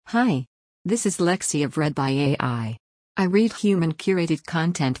Hi. This is Lexi of Read by AI. I read human-curated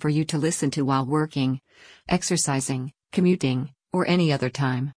content for you to listen to while working, exercising, commuting, or any other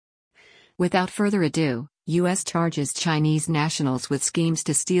time. Without further ado, U.S. charges Chinese nationals with schemes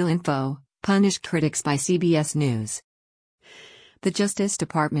to steal info, punished critics by CBS News. The Justice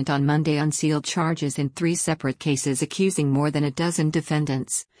Department on Monday unsealed charges in 3 separate cases accusing more than a dozen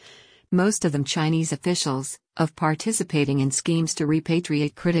defendants, most of them Chinese officials, of participating in schemes to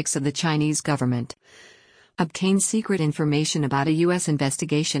repatriate critics of the Chinese government, obtain secret information about a U.S.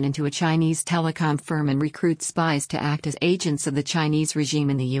 investigation into a Chinese telecom firm, and recruit spies to act as agents of the Chinese regime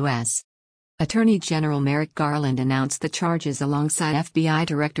in the U.S. Attorney General Merrick Garland announced the charges alongside FBI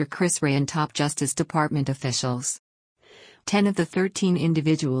Director Chris Wray and top Justice Department officials. 10 of the 13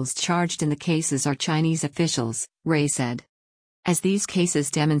 individuals charged in the cases are Chinese officials, Wray said. As these cases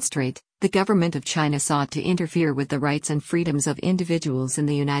demonstrate, the government of China sought to interfere with the rights and freedoms of individuals in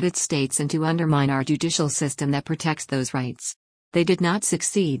the United States and to undermine our judicial system that protects those rights. They did not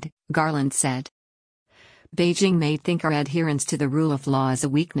succeed, Garland said. Beijing may think our adherence to the rule of law is a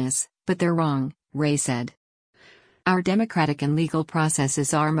weakness, but they're wrong, Wray said. Our democratic and legal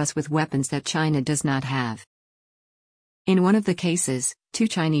processes arm us with weapons that China does not have. In one of the cases, 2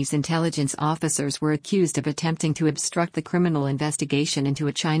 Chinese intelligence officers were accused of attempting to obstruct the criminal investigation into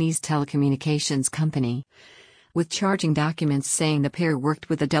a Chinese telecommunications company, with charging documents saying the pair worked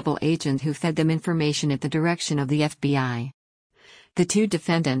with a double agent who fed them information at the direction of the FBI. The 2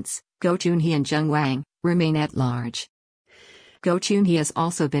 defendants, Guo Chunhe and Zheng Wang, remain at large. Guo Chunhe has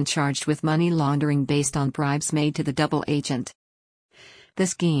also been charged with money laundering based on bribes made to the double agent. The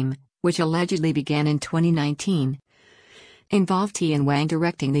scheme, which allegedly began in 2019, involved he and Wang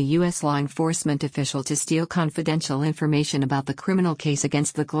directing the U.S. law enforcement official to steal confidential information about the criminal case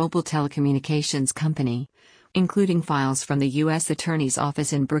against the global telecommunications company, including files from the U.S. Attorney's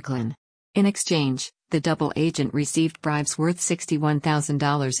Office in Brooklyn. In exchange, the double agent received bribes worth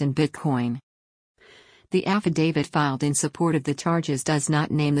 $61,000 in Bitcoin. The affidavit filed in support of the charges does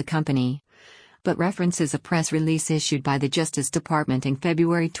not name the company, but references a press release issued by the Justice Department in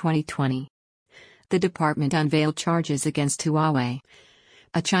February 2020. The department unveiled charges against Huawei,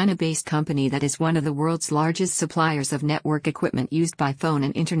 a China-based company that is one of the world's largest suppliers of network equipment used by phone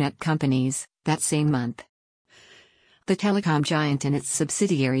and internet companies, that same month. The telecom giant and its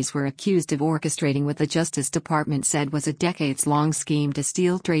subsidiaries were accused of orchestrating what the Justice Department said was a decades-long scheme to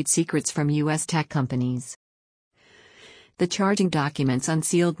steal trade secrets from U.S. tech companies. The charging documents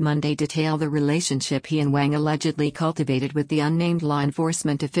unsealed Monday detail the relationship he and Wang allegedly cultivated with the unnamed law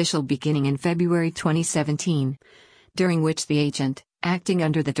enforcement official beginning in February 2017, during which the agent, acting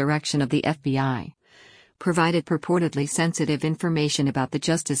under the direction of the FBI, provided purportedly sensitive information about the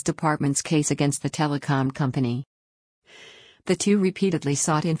Justice Department's case against the telecom company. The 2 repeatedly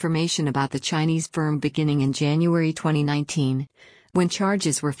sought information about the Chinese firm beginning in January 2019, when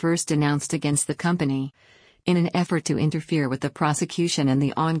charges were first announced against the company, in an effort to interfere with the prosecution and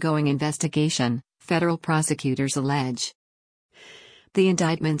the ongoing investigation, federal prosecutors allege. The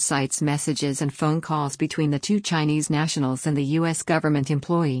indictment cites messages and phone calls between the 2 Chinese nationals and the U.S. government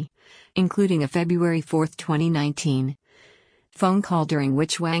employee, including a February 4, 2019, phone call during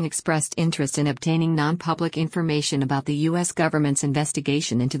which Wang expressed interest in obtaining non-public information about the U.S. government's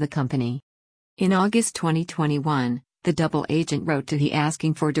investigation into the company. In August 2021, the double agent wrote to he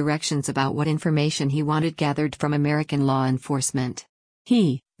asking for directions about what information he wanted gathered from American law enforcement.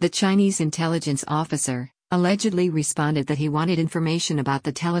 He, the Chinese intelligence officer, allegedly responded that he wanted information about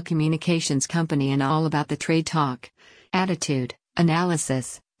the telecommunications company and all about the trade talk, attitude,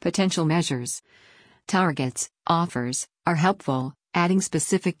 analysis, potential measures, targets, offers, are helpful, adding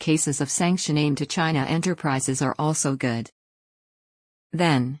specific cases of sanction aimed to China enterprises are also good.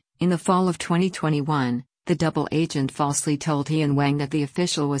 Then, in the fall of 2021, the double agent falsely told he and Wang that the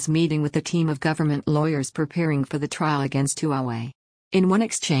official was meeting with a team of government lawyers preparing for the trial against Huawei. In one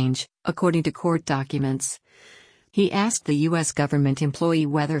exchange, according to court documents, he asked the U.S. government employee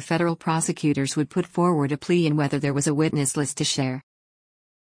whether federal prosecutors would put forward a plea and whether there was a witness list to share.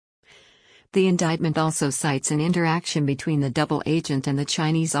 The indictment also cites an interaction between the double agent and the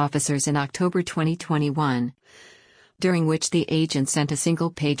Chinese officers in October 2021, during which the agent sent a single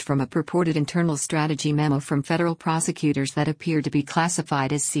page from a purported internal strategy memo from federal prosecutors that appeared to be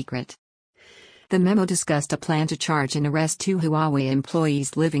classified as secret. The memo discussed a plan to charge and arrest 2 Huawei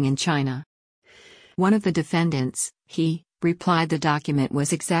employees living in China. One of the defendants, he, replied the document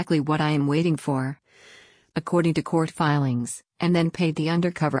was exactly what I am waiting for, according to court filings, and then paid the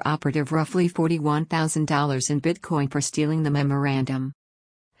undercover operative roughly $41,000 in Bitcoin for stealing the memorandum.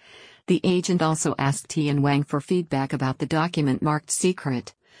 The agent also asked He and Wang for feedback about the document marked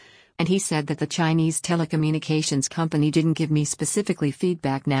secret, And he said that the Chinese telecommunications company didn't give me specifically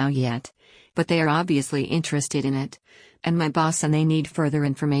feedback now yet, but they are obviously interested in it, and my boss and they need further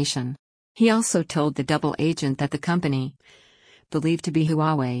information. He also told the double agent that the company, believed to be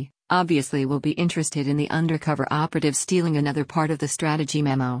Huawei, obviously will be interested in the undercover operative stealing another part of the strategy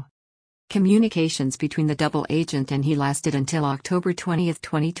memo. Communications between the double agent and he lasted until October 20,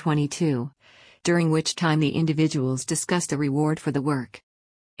 2022, during which time the individuals discussed a reward for the work.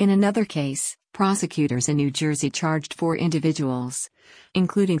 In another case, prosecutors in New Jersey charged 4 individuals,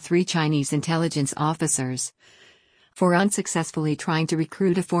 including 3 Chinese intelligence officers, for unsuccessfully trying to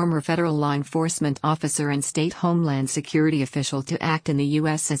recruit a former federal law enforcement officer and state homeland security official to act in the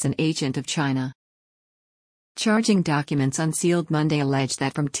U.S. as an agent of China. Charging documents unsealed Monday allege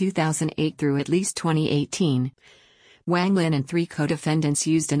that from 2008 through at least 2018, Wang Lin and 3 co-defendants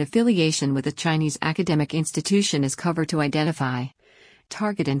used an affiliation with a Chinese academic institution as cover to identify,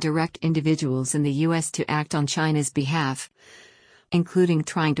 target and direct individuals in the U.S. to act on China's behalf, including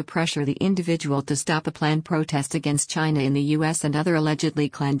trying to pressure the individual to stop a planned protest against China in the U.S. and other allegedly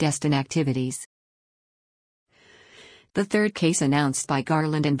clandestine activities. The third case announced by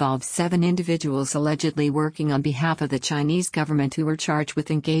Garland involves 7 individuals allegedly working on behalf of the Chinese government who were charged with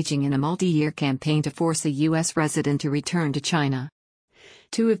engaging in a multi-year campaign to force a U.S. resident to return to China.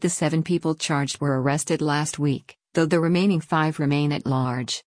 2 of the 7 people charged were arrested last week, though the remaining 5 remain at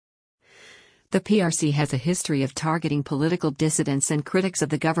large. The PRC has a history of targeting political dissidents and critics of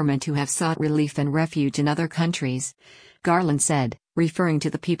the government who have sought relief and refuge in other countries, Garland said, referring to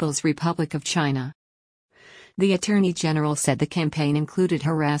the People's Republic of China. The Attorney General said the campaign included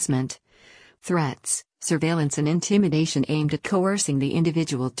harassment, threats, surveillance and intimidation aimed at coercing the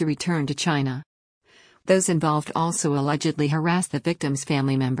individual to return to China. Those involved also allegedly harassed the victims'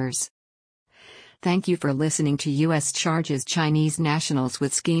 family members. Thank you for listening to U.S. charges Chinese nationals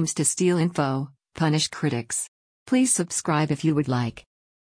with schemes to steal info, punish critics. Please subscribe if you would like.